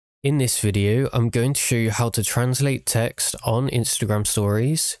In this video, I'm going to show you how to translate text on Instagram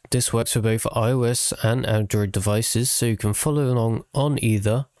stories. This works for both iOS and Android devices, so you can follow along on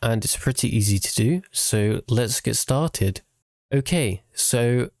either, and it's pretty easy to do, so let's get started. Okay,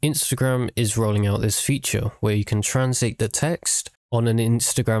 so Instagram is rolling out this feature where you can translate the text on an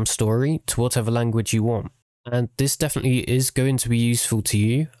Instagram story to whatever language you want. And this definitely is going to be useful to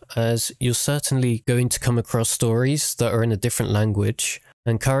you, as you're certainly going to come across stories that are in a different language.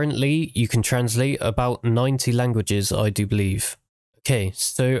 And currently you can translate about 90 languages, I do believe. Okay,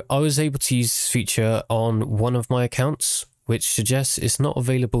 so I was able to use this feature on one of my accounts, which suggests it's not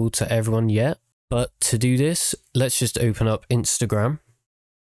available to everyone yet. But to do this, let's just open up Instagram.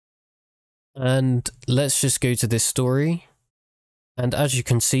 And let's just go to this story. And as you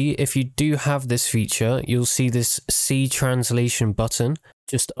can see, if you do have this feature, you'll see this See Translation button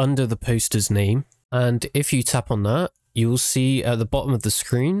just under the poster's name. And if you tap on that, you'll see at the bottom of the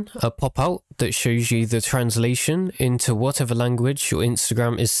screen a pop-out that shows you the translation into whatever language your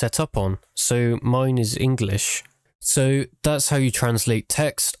Instagram is set up on. So mine is English. So that's how you translate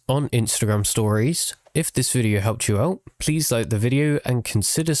text on Instagram stories. If this video helped you out, please like the video and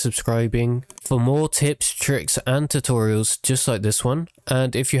consider subscribing for more tips, tricks and tutorials just like this one.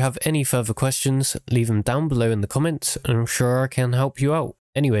 And if you have any further questions, leave them down below in the comments and I'm sure I can help you out.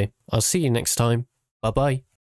 Anyway, I'll see you next time. Bye bye.